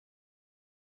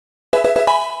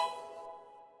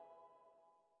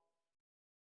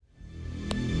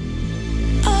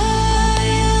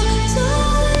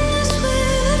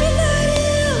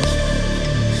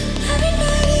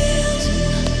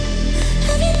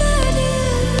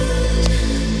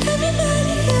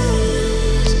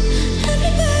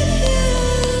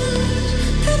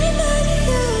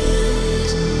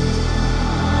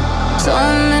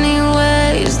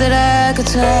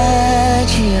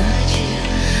touch you.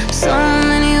 So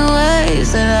many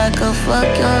ways that I could fuck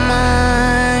your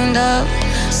mind up.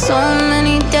 So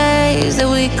many days that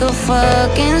we could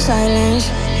fuck in silence.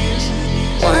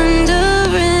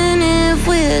 Wondering if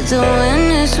we're doing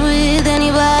this with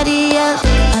anybody else.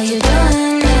 Are you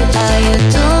doing it? Are you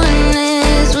doing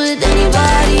this with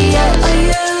anybody else?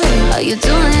 Are you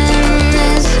doing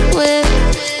this with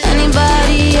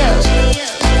anybody else?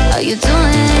 Are you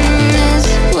doing this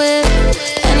with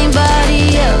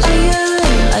anybody else?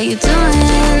 Are you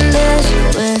doing this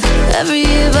with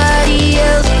everybody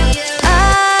else?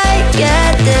 I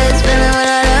get this feeling when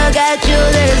I look at you.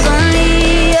 There's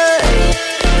only you.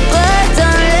 But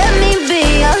don't let me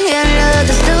be out here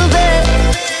looking stupid.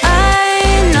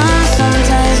 I know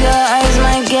sometimes your eyes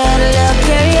might get a little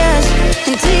curious,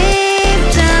 and deep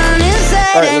down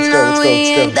inside I know we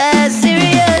ain't that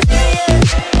serious.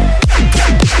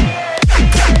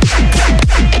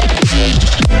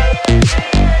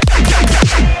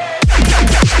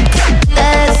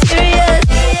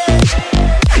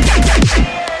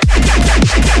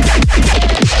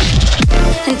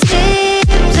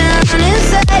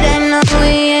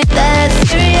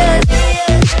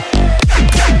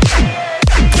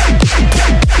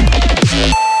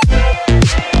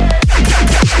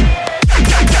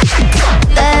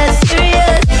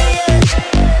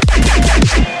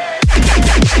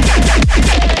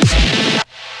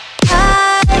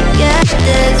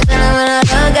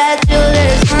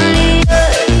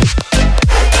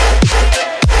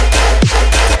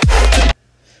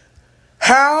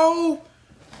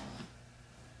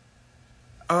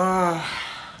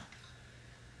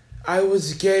 I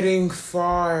was getting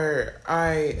far.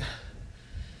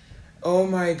 Oh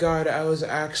my god, I was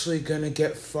actually gonna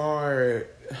get far.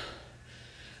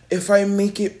 If I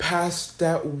make it past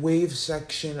that wave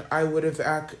section, I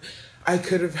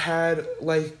could have had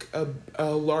like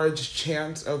a large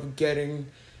chance of getting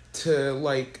to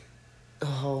like,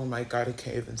 oh my god, I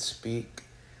can't even speak.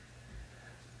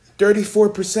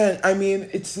 34%. I mean,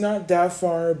 it's not that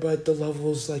far, but the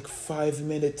level's like 5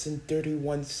 minutes and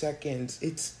 31 seconds.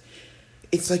 It's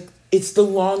like, it's the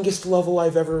longest level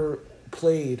I've ever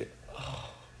played.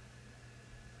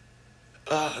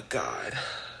 Oh god.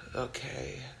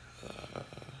 Okay.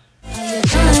 Are you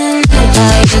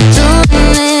doing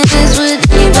this with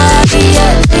anybody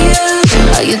else?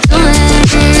 Are you doing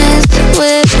this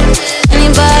with